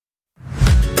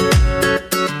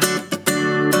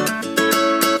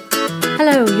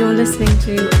listening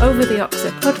to Over the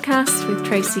Oxer podcast with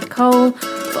Tracy Cole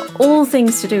for all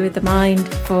things to do with the mind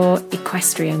for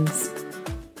equestrians.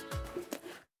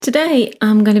 Today,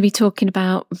 I'm going to be talking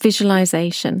about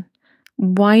visualization,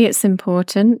 why it's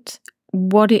important,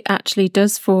 what it actually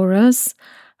does for us,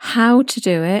 how to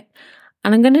do it,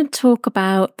 and I'm going to talk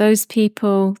about those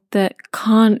people that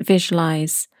can't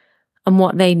visualize and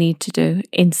what they need to do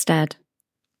instead.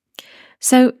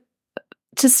 So,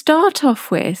 to start off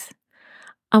with,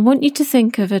 I want you to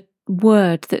think of a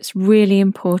word that's really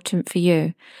important for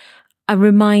you, a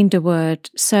reminder word.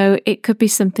 So it could be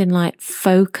something like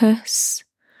focus,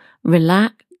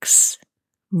 relax,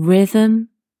 rhythm,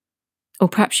 or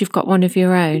perhaps you've got one of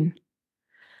your own.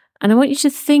 And I want you to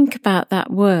think about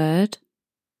that word.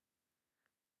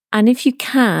 And if you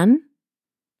can,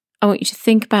 I want you to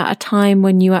think about a time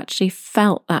when you actually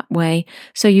felt that way.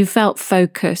 So you felt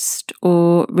focused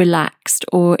or relaxed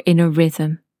or in a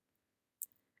rhythm.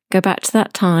 Go back to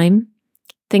that time.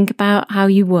 Think about how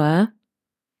you were.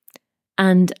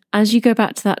 And as you go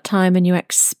back to that time and you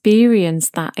experience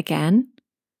that again,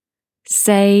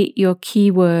 say your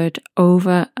keyword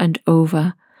over and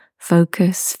over.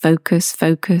 Focus, focus,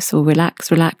 focus, or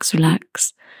relax, relax,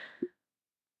 relax.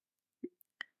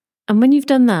 And when you've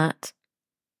done that,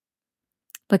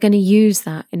 we're going to use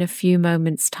that in a few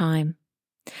moments' time.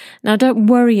 Now, don't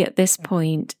worry at this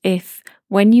point if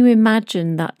when you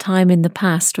imagine that time in the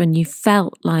past when you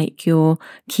felt like your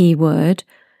keyword,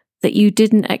 that you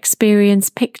didn't experience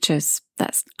pictures.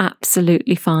 That's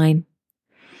absolutely fine.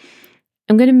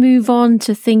 I'm going to move on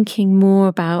to thinking more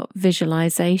about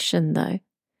visualization though.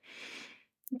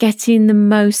 Getting the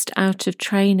most out of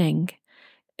training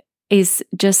is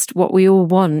just what we all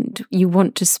want. You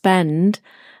want to spend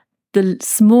the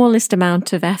smallest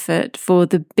amount of effort for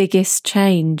the biggest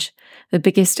change, the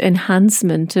biggest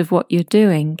enhancement of what you're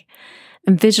doing.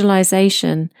 And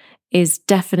visualization is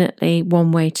definitely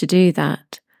one way to do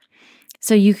that.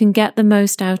 So you can get the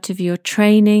most out of your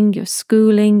training, your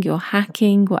schooling, your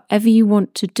hacking, whatever you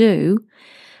want to do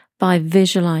by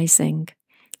visualizing.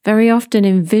 Very often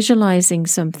in visualizing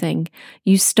something,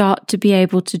 you start to be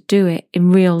able to do it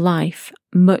in real life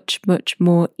much, much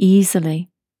more easily.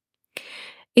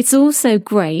 It's also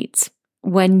great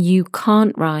when you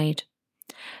can't ride.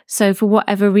 So for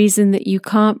whatever reason that you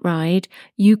can't ride,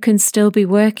 you can still be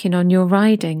working on your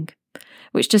riding,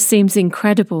 which just seems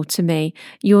incredible to me.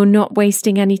 You're not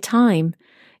wasting any time.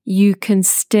 You can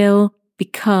still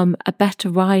become a better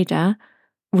rider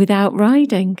without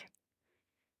riding.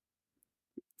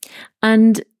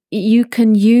 And you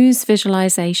can use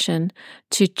visualization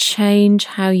to change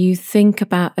how you think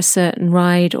about a certain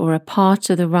ride or a part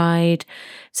of the ride.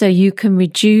 So you can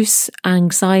reduce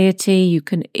anxiety, you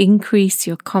can increase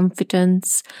your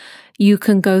confidence, you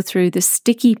can go through the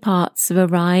sticky parts of a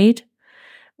ride,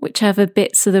 whichever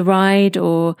bits of the ride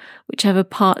or whichever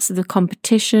parts of the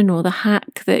competition or the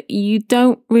hack that you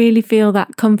don't really feel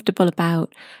that comfortable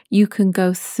about, you can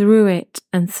go through it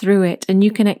and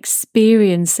you can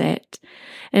experience it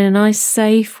in a nice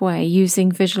safe way using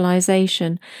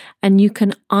visualization, and you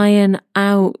can iron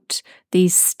out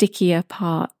these stickier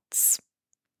parts.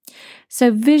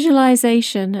 So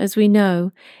visualization, as we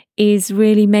know, is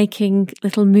really making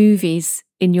little movies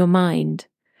in your mind.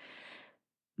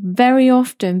 Very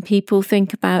often people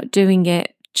think about doing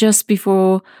it just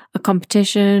before a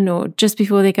competition or just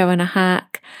before they go on a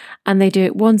hack, and they do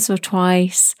it once or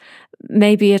twice,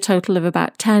 maybe a total of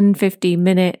about 10-15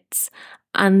 minutes,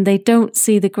 and they don't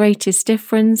see the greatest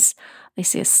difference. They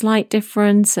see a slight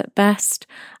difference at best,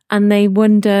 and they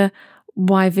wonder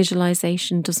why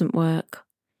visualization doesn't work.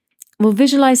 Well,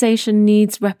 visualization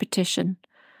needs repetition.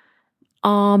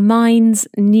 Our minds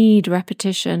need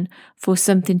repetition for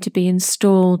something to be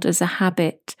installed as a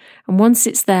habit. And once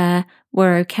it's there,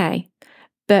 we're okay.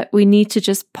 But we need to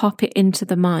just pop it into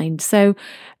the mind. So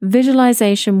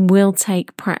visualization will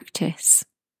take practice.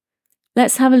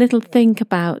 Let's have a little think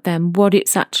about then what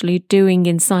it's actually doing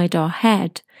inside our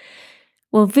head.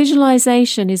 Well,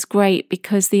 visualization is great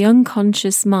because the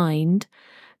unconscious mind,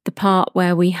 the part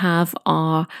where we have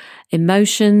our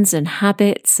emotions and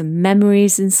habits and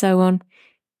memories and so on,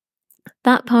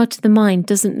 that part of the mind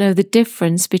doesn't know the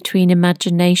difference between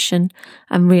imagination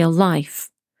and real life.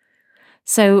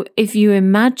 So if you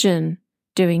imagine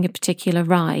doing a particular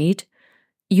ride,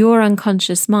 your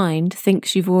unconscious mind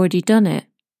thinks you've already done it.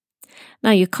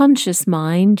 Now, your conscious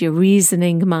mind, your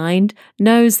reasoning mind,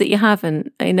 knows that you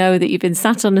haven't. They know that you've been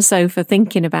sat on a sofa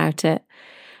thinking about it.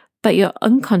 But your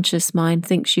unconscious mind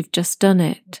thinks you've just done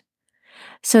it.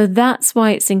 So that's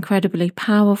why it's incredibly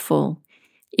powerful.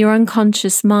 Your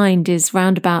unconscious mind is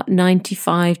round about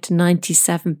 95 to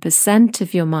 97%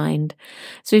 of your mind.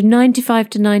 So if 95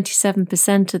 to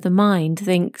 97% of the mind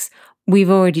thinks we've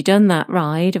already done that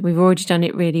ride and we've already done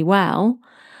it really well,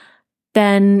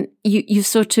 then you're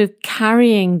sort of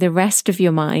carrying the rest of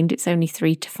your mind. It's only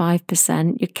 3 to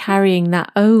 5%. You're carrying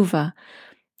that over.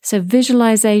 So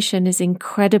visualization is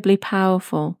incredibly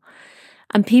powerful.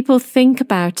 And people think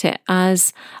about it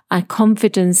as a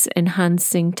confidence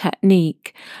enhancing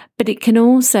technique, but it can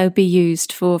also be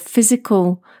used for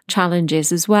physical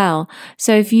challenges as well.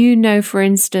 So if you know, for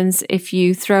instance, if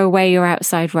you throw away your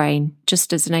outside rain,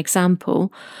 just as an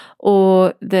example,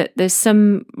 or that there's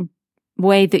some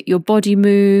way that your body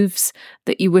moves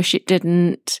that you wish it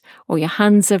didn't, or your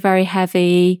hands are very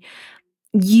heavy,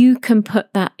 you can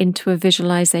put that into a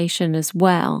visualization as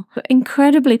well.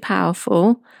 Incredibly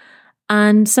powerful.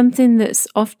 And something that's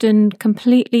often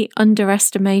completely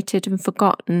underestimated and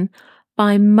forgotten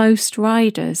by most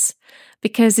riders,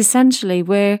 because essentially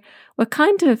we're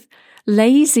kind of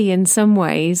lazy in some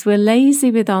ways. We're lazy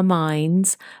with our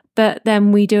minds, but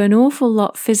then we do an awful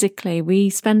lot physically. We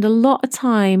spend a lot of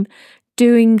time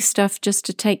doing stuff just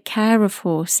to take care of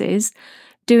horses,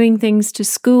 doing things to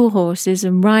school horses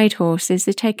and ride horses.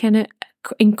 They take an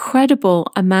incredible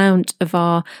amount of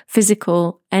our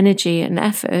physical energy and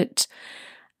effort.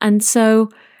 And so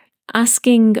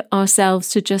asking ourselves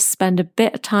to just spend a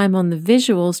bit of time on the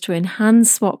visuals to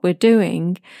enhance what we're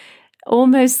doing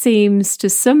almost seems to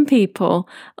some people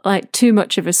like too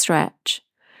much of a stretch.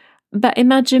 But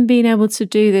imagine being able to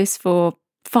do this for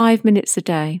 5 minutes a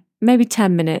day, maybe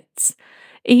 10 minutes.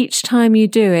 Each time you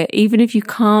do it, even if you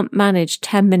can't manage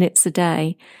 10 minutes a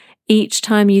day, each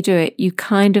time you do it, you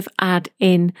kind of add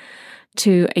in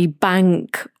to a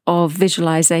bank of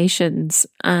visualizations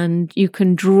and you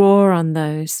can draw on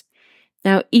those.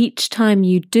 Now, each time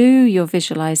you do your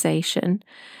visualization,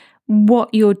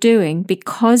 what you're doing,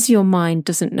 because your mind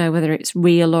doesn't know whether it's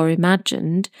real or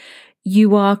imagined,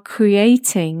 you are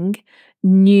creating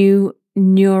new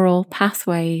neural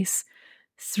pathways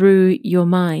through your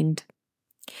mind.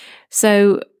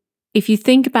 So if you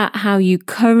think about how you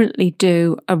currently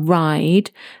do a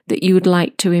ride that you would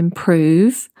like to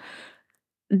improve,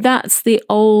 that's the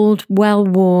old,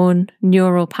 well-worn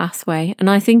neural pathway. And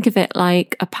I think of it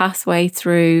like a pathway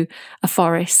through a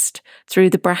forest, through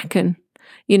the bracken.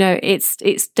 You know, it's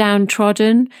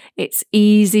downtrodden, it's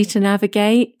easy to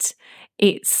navigate,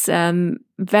 it's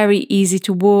very easy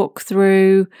to walk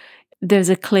through, there's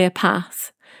a clear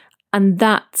path. And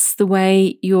that's the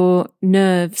way your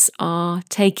nerves are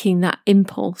taking that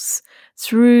impulse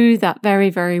through that very,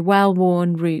 very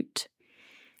well-worn route.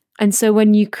 And so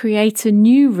when you create a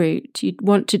new route, you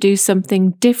want to do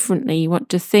something differently, you want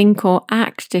to think or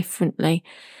act differently.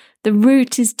 The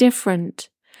route is different.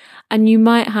 And you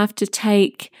might have to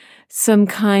take some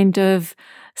kind of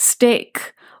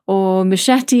stick or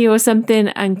machete or something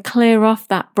and clear off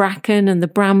that bracken and the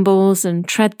brambles and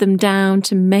tread them down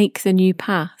to make the new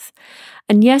path.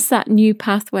 And yes, that new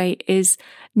pathway is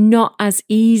not as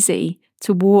easy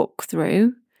to walk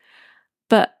through,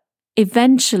 but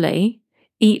eventually,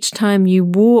 each time you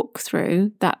walk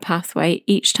through that pathway,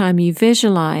 each time you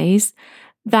visualize,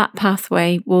 that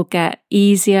pathway will get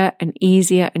easier and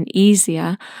easier and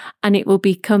easier, and it will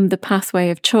become the pathway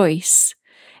of choice.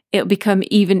 It'll become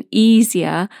even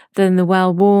easier than the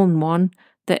well-worn one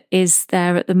that is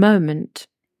there at the moment.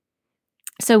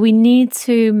 So we need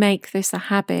to make this a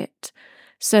habit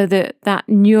so that that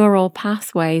neural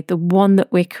pathway, the one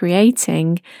that we're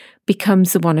creating,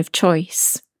 becomes the one of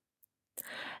choice.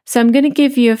 So I'm going to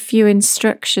give you a few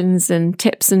instructions and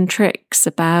tips and tricks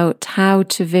about how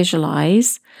to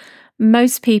visualize.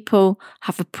 Most people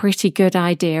have a pretty good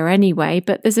idea anyway,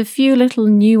 but there's a few little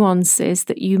nuances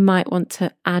that you might want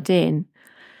to add in.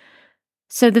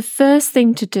 So the first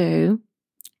thing to do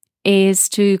is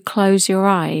to close your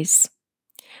eyes.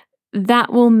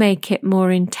 That will make it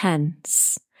more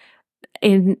intense.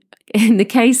 In the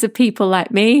case of people like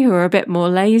me who are a bit more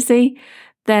lazy,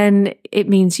 then it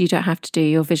means you don't have to do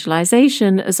your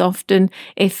visualization as often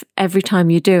if every time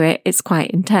you do it, it's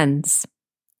quite intense.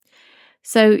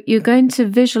 So you're going to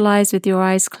visualize with your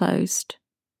eyes closed.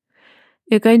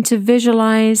 You're going to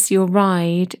visualize your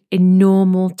ride in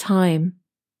normal time.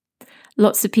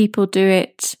 Lots of people do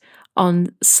it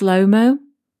on slow-mo.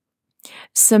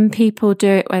 Some people do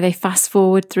it where they fast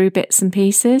forward through bits and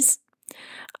pieces.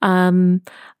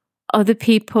 Other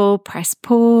people press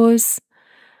pause.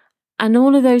 And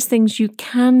all of those things you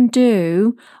can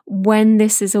do when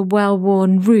this is a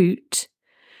well-worn route,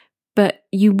 but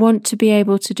you want to be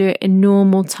able to do it in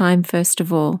normal time first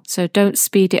of all. So don't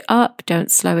speed it up, don't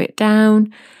slow it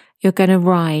down. You're going to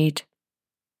ride.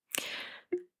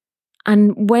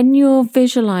 And when you're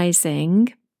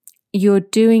visualizing, you're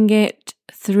doing it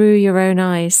through your own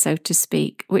eyes, so to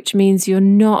speak, which means you're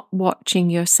not watching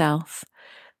yourself.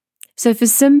 So for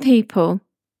some people,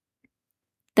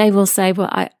 they will say, well,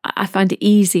 I find it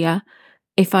easier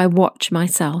if I watch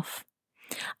myself.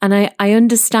 And I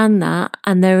understand that.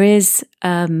 And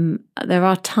there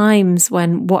are times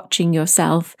when watching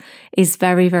yourself is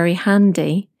very, very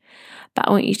handy. But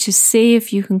I want you to see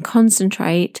if you can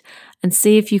concentrate and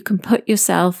see if you can put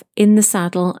yourself in the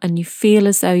saddle and you feel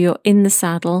as though you're in the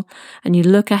saddle and you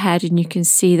look ahead and you can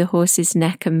see the horse's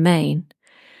neck and mane.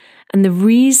 And the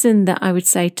reason that I would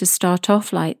say to start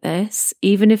off like this,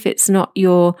 even if it's not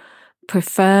your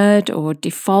preferred or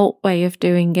default way of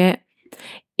doing it,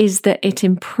 is that it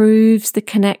improves the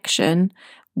connection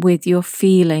with your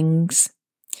feelings.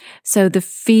 So the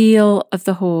feel of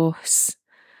the horse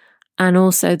and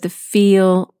also the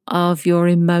feel of your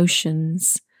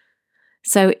emotions.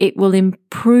 So it will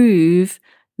improve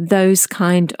those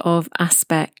kind of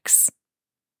aspects.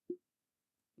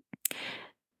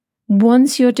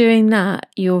 Once you're doing that,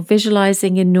 you're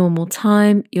visualizing in normal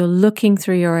time, you're looking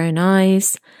through your own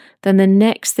eyes, then the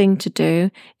next thing to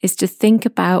do is to think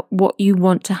about what you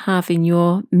want to have in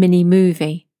your mini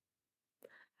movie.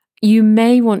 You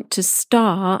may want to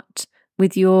start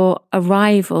with your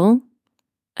arrival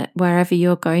at wherever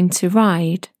you're going to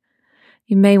ride.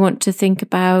 You may want to think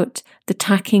about the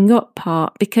tacking up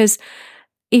part, because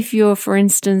if you're, for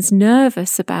instance,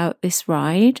 nervous about this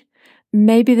ride,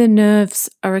 maybe the nerves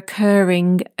are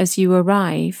occurring as you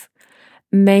arrive.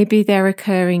 Maybe they're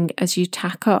occurring as you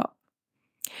tack up.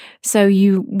 So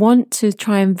you want to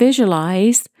try and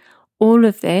visualize all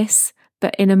of this,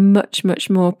 but in a much, much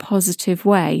more positive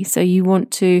way. So you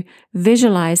want to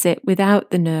visualize it without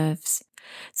the nerves.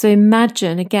 So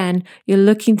imagine, again, you're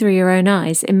looking through your own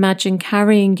eyes. Imagine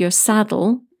carrying your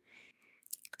saddle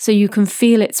so you can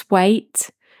feel its weight,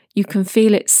 you can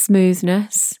feel its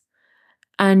smoothness,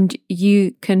 and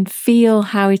you can feel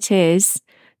how it is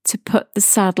to put the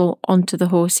saddle onto the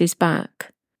horse's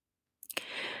back.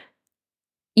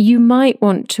 You might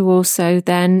want to also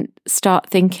then start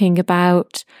thinking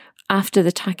about, after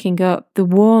the tacking up, the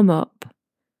warm-up.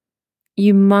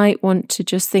 You might want to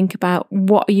just think about,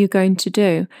 what are you going to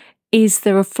do? Is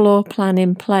there a floor plan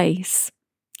in place?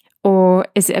 Or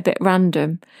is it a bit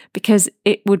random? Because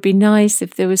it would be nice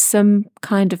if there was some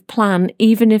kind of plan,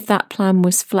 even if that plan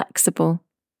was flexible.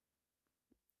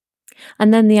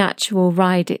 And then the actual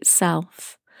ride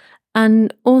itself.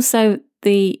 And also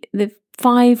the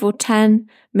 5 or 10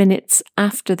 minutes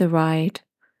after the ride,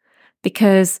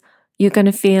 because you're going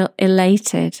to feel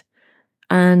elated.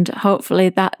 And hopefully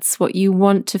that's what you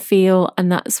want to feel,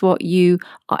 and that's what you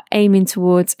are aiming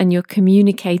towards, and you're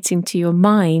communicating to your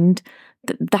mind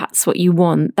that that's what you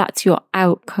want, that's your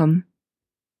outcome.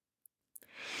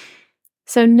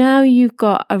 So now you've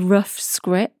got a rough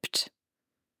script.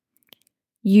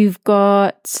 You've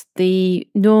got the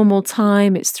normal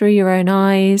time, it's through your own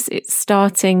eyes, it's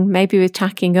starting maybe with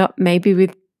tacking up, maybe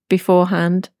with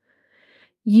beforehand.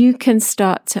 You can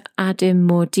start to add in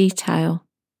more detail.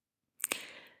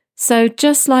 So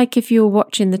just like if you're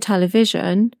watching the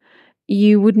television,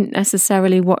 you wouldn't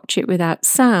necessarily watch it without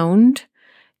sound.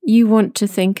 You want to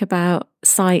think about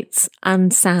sights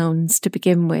and sounds to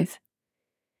begin with.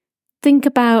 Think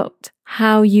about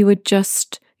how you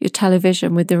adjust your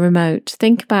television with the remote.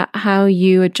 Think about how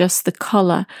you adjust the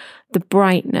colour, the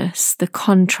brightness, the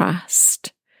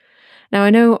contrast. Now, I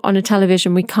know on a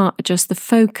television we can't adjust the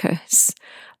focus,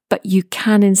 but you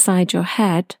can inside your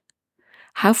head.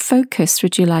 How focused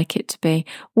would you like it to be?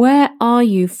 Where are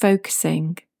you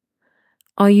focusing?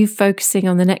 Are you focusing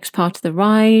on the next part of the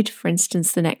ride, for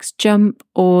instance, the next jump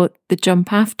or the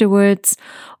jump afterwards?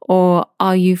 Or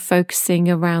are you focusing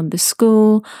around the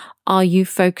school? Are you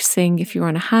focusing, if you're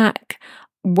on a hack,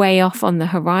 way off on the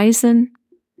horizon?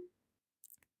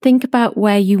 Think about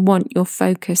where you want your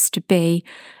focus to be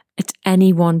at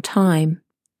any one time.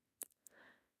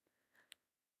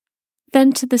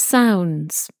 Then to the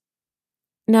sounds.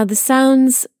 Now, the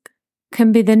sounds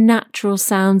can be the natural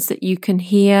sounds that you can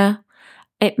hear.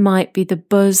 It might be the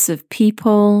buzz of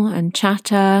people and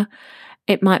chatter.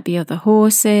 It might be other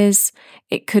horses.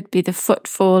 It could be the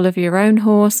footfall of your own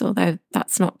horse, although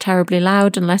that's not terribly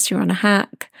loud unless you're on a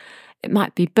hack. It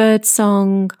might be bird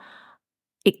song.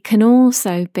 It can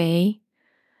also be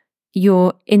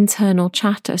your internal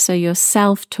chatter, so your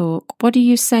self-talk. What are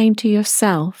you saying to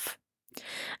yourself?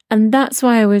 And that's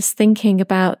why I was thinking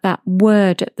about that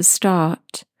word at the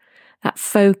start, that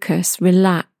focus,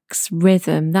 relax,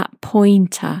 rhythm, that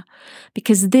pointer,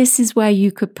 because this is where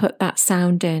you could put that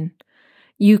sound in.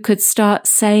 You could start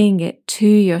saying it to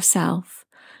yourself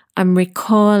and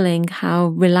recalling how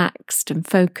relaxed and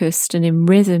focused and in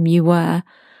rhythm you were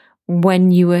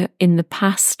when you were in the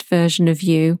past version of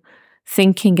you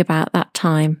thinking about that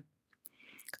time.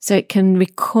 So it can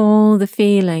recall the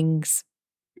feelings.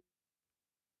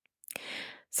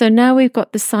 So now we've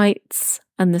got the sights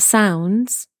and the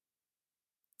sounds.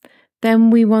 Then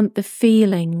we want the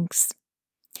feelings.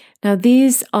 Now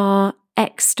these are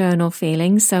external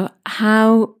feelings. So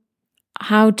how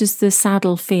does the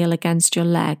saddle feel against your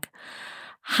leg?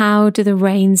 How do the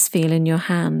reins feel in your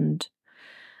hand?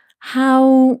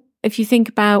 How, if you think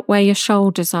about where your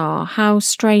shoulders are, how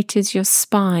straight is your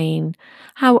spine?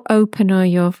 How open are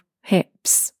your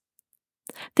hips?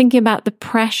 Thinking about the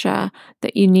pressure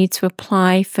that you need to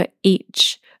apply for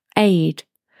each aid.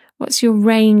 What's your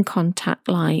rein contact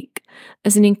like?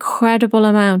 There's an incredible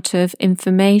amount of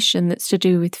information that's to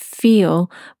do with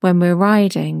feel when we're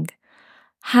riding.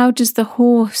 How does the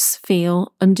horse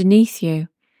feel underneath you?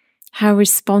 How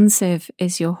responsive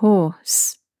is your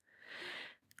horse?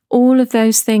 All of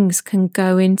those things can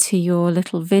go into your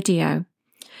little video.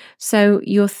 So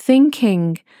you're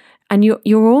thinking, and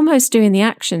you're almost doing the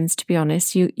actions, to be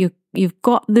honest. You've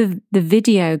got the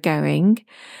video going,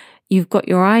 you've got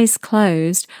your eyes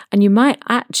closed, and you might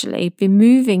actually be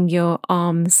moving your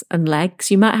arms and legs.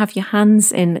 You might have your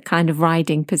hands in a kind of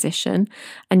riding position,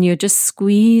 and you're just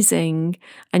squeezing,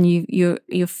 and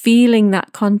you're feeling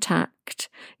that contact,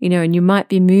 and you might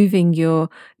be moving your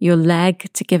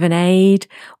leg to give an aid,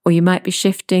 or you might be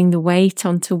shifting the weight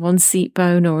onto one seat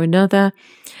bone or another.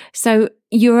 So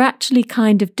you're actually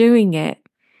kind of doing it.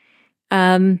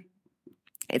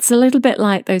 It's a little bit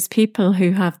like those people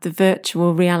who have the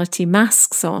virtual reality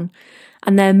masks on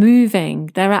and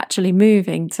they're actually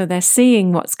moving. So they're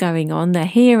seeing what's going on, they're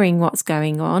hearing what's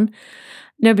going on.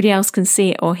 Nobody else can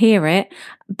see it or hear it,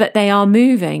 but they are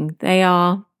moving. They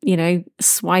are,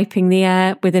 swiping the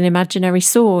air with an imaginary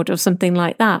sword or something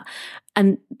like that.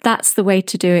 And that's the way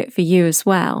to do it for you as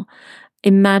well.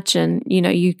 Imagine,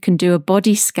 you can do a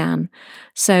body scan.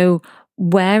 So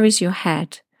where is your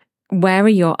head? Where are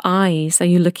your eyes? Are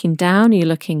you looking down? Are you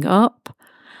looking up?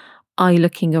 Are you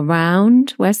looking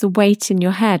around? Where's the weight in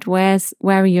your head? Where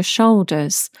are your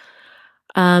shoulders?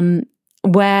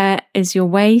 Where is your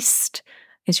waist?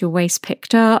 Is your waist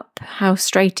picked up? How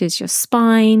straight is your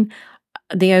spine?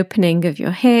 The opening of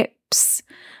your hips?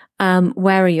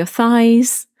 Where are your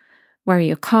thighs? Where are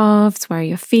your calves? Where are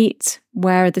your feet?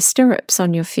 Where are the stirrups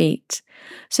on your feet?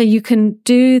 So you can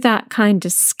do that kind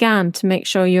of scan to make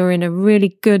sure you're in a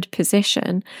really good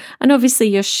position. And obviously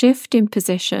you're shifting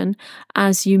position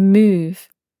as you move.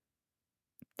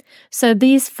 So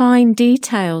these fine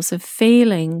details of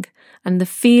feeling and the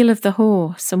feel of the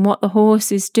horse and what the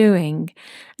horse is doing.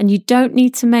 And you don't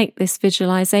need to make this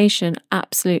visualization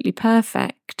absolutely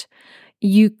perfect.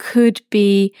 You could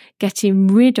be getting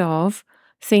rid of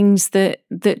things that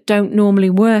don't normally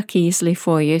work easily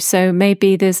for you. So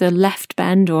maybe there's a left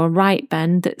bend or a right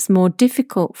bend that's more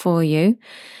difficult for you.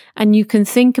 And you can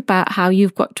think about how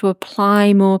you've got to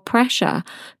apply more pressure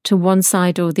to one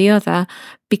side or the other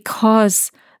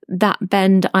because that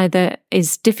bend either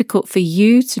is difficult for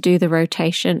you to do the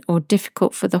rotation or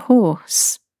difficult for the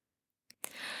horse.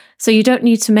 So you don't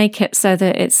need to make it so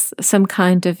that it's some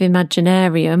kind of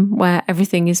imaginarium where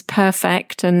everything is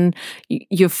perfect and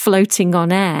you're floating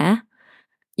on air.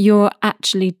 You're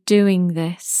actually doing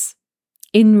this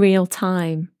in real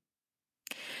time.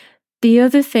 The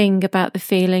other thing about the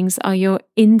feelings are your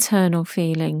internal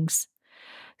feelings.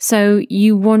 So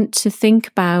you want to think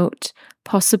about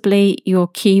possibly your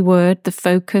keyword, the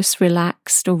focus,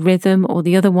 relaxed, or rhythm, or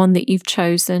the other one that you've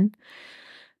chosen,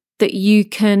 that you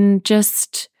can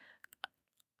just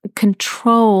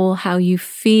control how you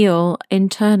feel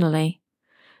internally.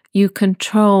 You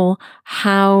control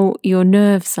how your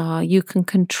nerves are. You can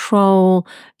control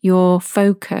your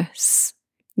focus.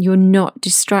 You're not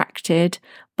distracted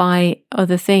by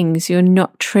other things. You're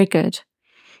not triggered.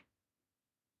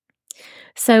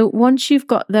 So once you've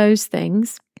got those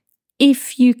things,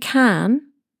 if you can,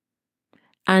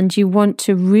 and you want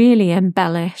to really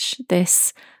embellish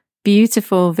this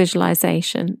beautiful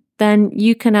visualization, then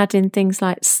you can add in things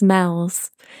like smells.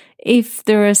 If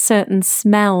there are certain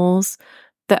smells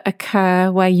that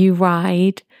occur where you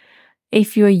ride,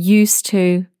 if you're used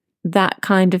to that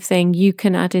kind of thing, you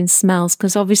can add in smells,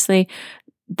 because obviously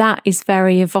that is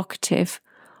very evocative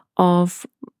of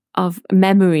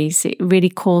memories. It really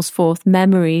calls forth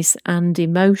memories and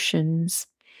emotions.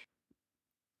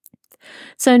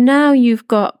 So now you've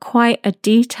got quite a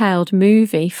detailed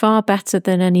movie, far better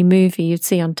than any movie you'd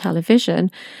see on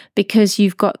television, because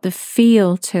you've got the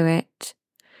feel to it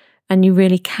and you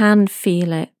really can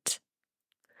feel it.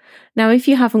 Now, if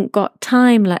you haven't got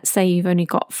time, let's say you've only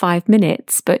got 5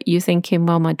 minutes, but you're thinking,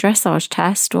 well, my dressage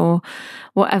test or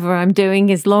whatever I'm doing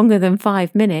is longer than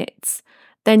 5 minutes,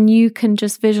 then you can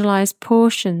just visualize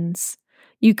portions.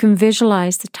 You can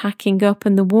visualize the tacking up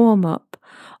and the warm up,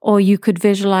 or you could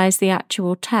visualize the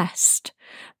actual test.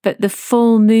 But the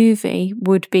full movie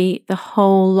would be the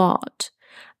whole lot.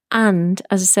 And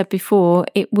as I said before,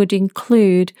 it would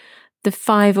include the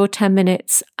 5 or 10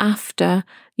 minutes after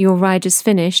your ride is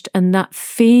finished and that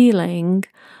feeling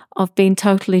of being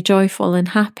totally joyful and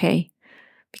happy,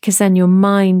 because then your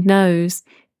mind knows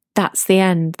that's the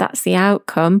end, that's the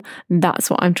outcome, and that's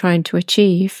what I'm trying to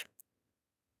achieve.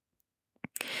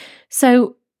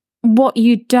 So what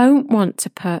you don't want to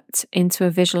put into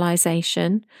a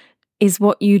visualization is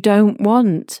what you don't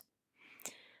want.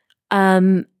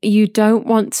 You don't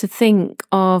want to think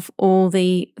of all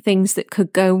the things that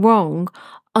could go wrong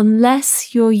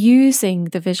unless you're using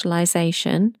the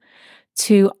visualization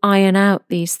to iron out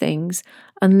these things,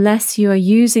 unless you are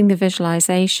using the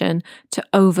visualization to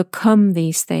overcome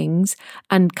these things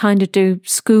and kind of do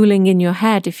schooling in your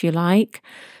head, if you like,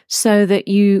 so that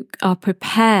you are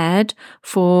prepared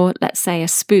for, let's say, a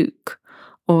spook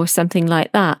or something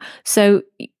like that. So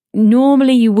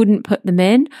normally you wouldn't put them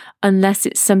in unless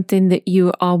it's something that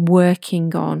you are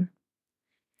working on.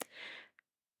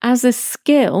 As a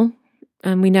skill,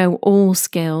 and we know all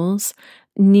skills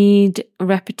need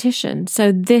repetition.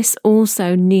 So this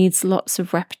also needs lots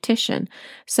of repetition.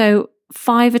 So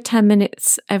 5 or 10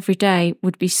 minutes every day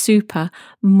would be super,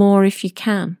 more if you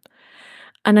can.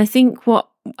 And I think what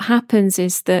happens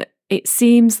is that it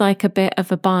seems like a bit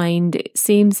of a bind. It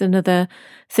seems another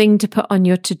thing to put on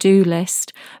your to-do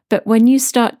list. But when you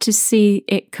start to see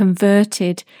it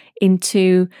converted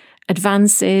into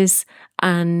advances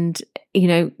and,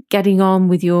 getting on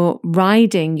with your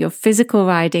riding, your physical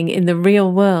riding in the real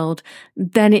world,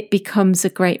 then it becomes a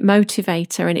great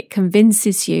motivator and it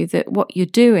convinces you that what you're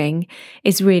doing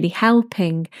is really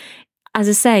helping. As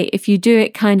I say, if you do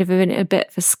it kind of in a bit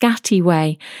of a scatty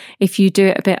way, if you do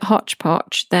it a bit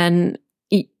hodgepodge, then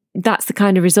that's the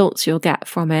kind of results you'll get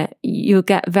from it. You'll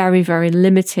get very, very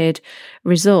limited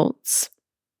results.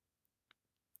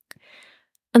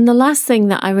 And the last thing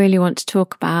that I really want to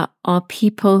talk about are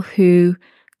people who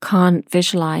can't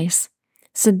visualize.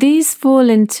 So these fall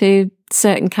into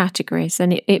certain categories,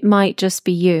 and it might just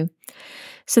be you.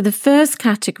 So the first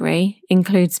category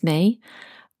includes me,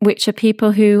 which are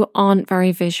people who aren't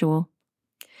very visual.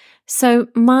 So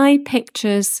my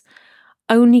pictures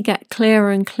only get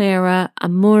clearer and clearer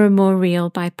and more real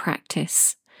by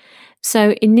practice.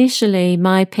 So initially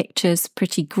my picture's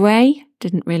pretty grey,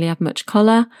 didn't really have much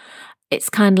colour. It's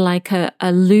kind of like a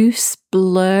loose,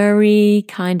 blurry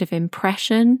kind of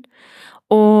impression.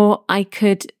 Or I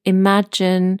could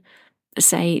imagine,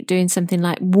 say, doing something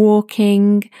like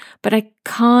walking, but I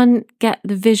can't get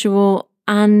the visual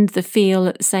and the feel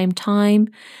at the same time.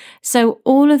 So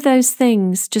all of those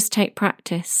things just take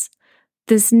practice.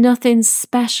 There's nothing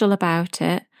special about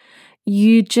it.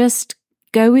 You just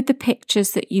go with the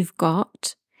pictures that you've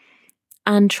got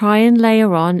and try and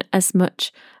layer on as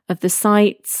much of the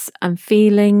sights and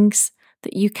feelings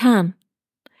that you can.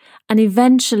 And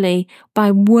eventually,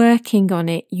 by working on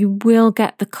it, you will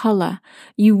get the colour,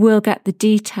 you will get the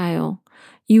detail,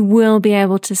 you will be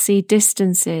able to see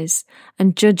distances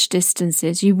and judge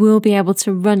distances, you will be able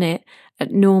to run it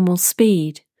at normal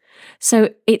speed.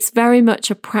 So it's very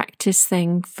much a practice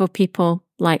thing for people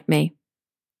like me.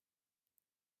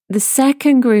 The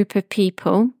second group of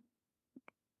people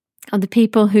are the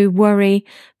people who worry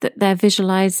that they're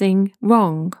visualizing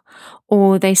wrong,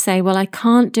 or they say, well, I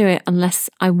can't do it unless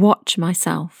I watch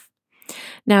myself.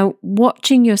 Now,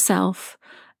 watching yourself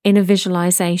in a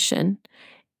visualization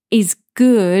is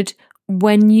good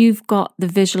when you've got the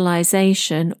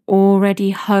visualization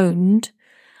already honed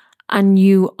and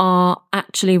you are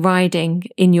actually riding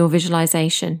in your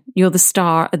visualization. You're the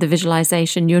star of the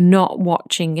visualization. You're not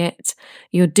watching it.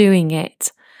 You're doing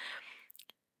it.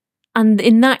 And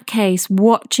in that case,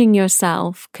 watching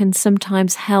yourself can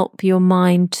sometimes help your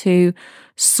mind to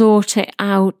sort it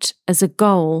out as a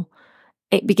goal.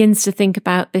 It begins to think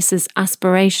about this as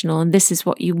aspirational and this is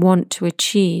what you want to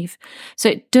achieve. So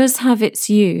it does have its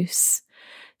use.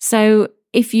 So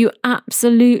if you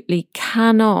absolutely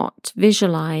cannot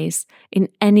visualize in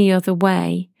any other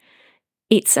way,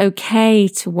 it's okay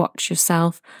to watch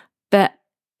yourself, but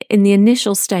in the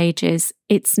initial stages,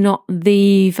 it's not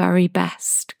the very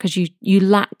best because you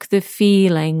lack the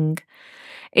feeling.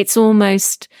 It's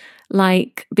almost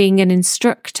like being an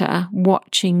instructor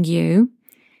watching you.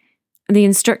 the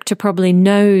instructor probably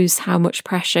knows how much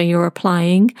pressure you're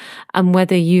applying and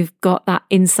whether you've got that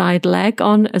inside leg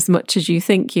on as much as you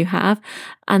think you have.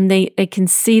 And they can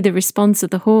see the response of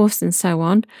the horse and so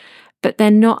on, but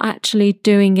they're not actually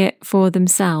doing it for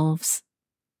themselves.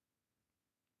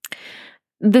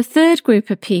 The third group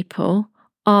of people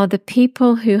are the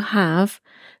people who have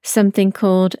something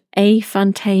called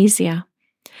aphantasia.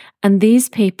 And these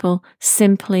people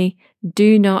simply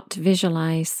do not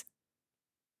visualize.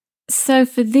 So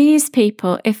for these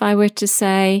people, if I were to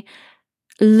say,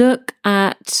 look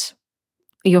at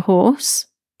your horse,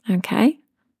 okay?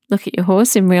 Look at your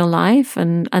horse in real life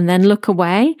and then look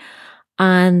away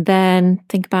and then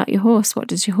think about your horse. What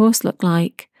does your horse look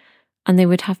like? And they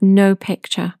would have no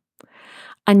picture.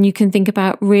 And you can think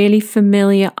about really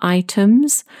familiar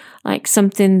items, like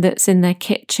something that's in their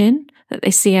kitchen that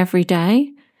they see every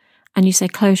day. And you say,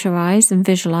 close your eyes and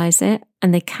visualize it,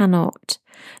 and they cannot.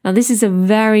 Now, this is a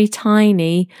very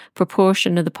tiny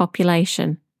proportion of the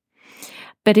population.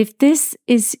 But if this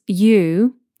is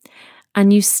you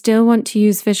and you still want to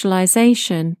use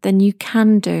visualization, then you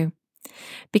can do,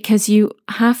 because you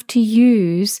have to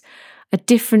use a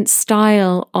different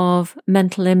style of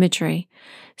mental imagery.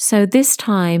 So this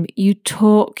time you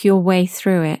talk your way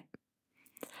through it.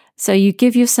 So you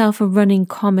give yourself a running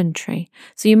commentary.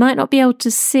 So you might not be able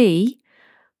to see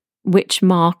which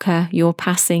marker you're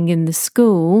passing in the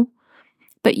school,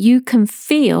 but you can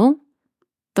feel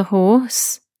the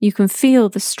horse, you can feel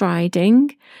the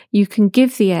striding, you can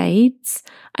give the aids,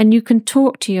 and you can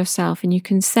talk to yourself and you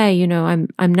can say, you know,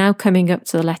 I'm now coming up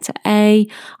to the letter A,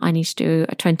 I need to do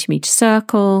a 20-meter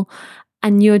circle,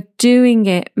 and you're doing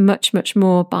it much, much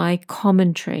more by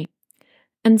commentary.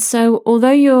 And so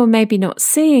although you're maybe not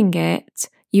seeing it,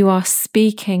 you are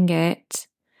speaking it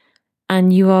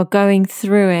and you are going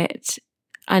through it,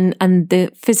 and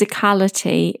the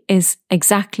physicality is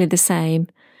exactly the same.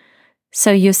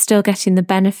 So you're still getting the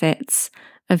benefits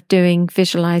of doing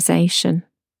visualization.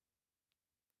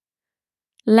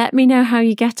 Let me know how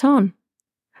you get on.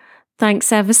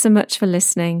 Thanks ever so much for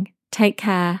listening. Take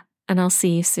care, and I'll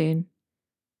see you soon.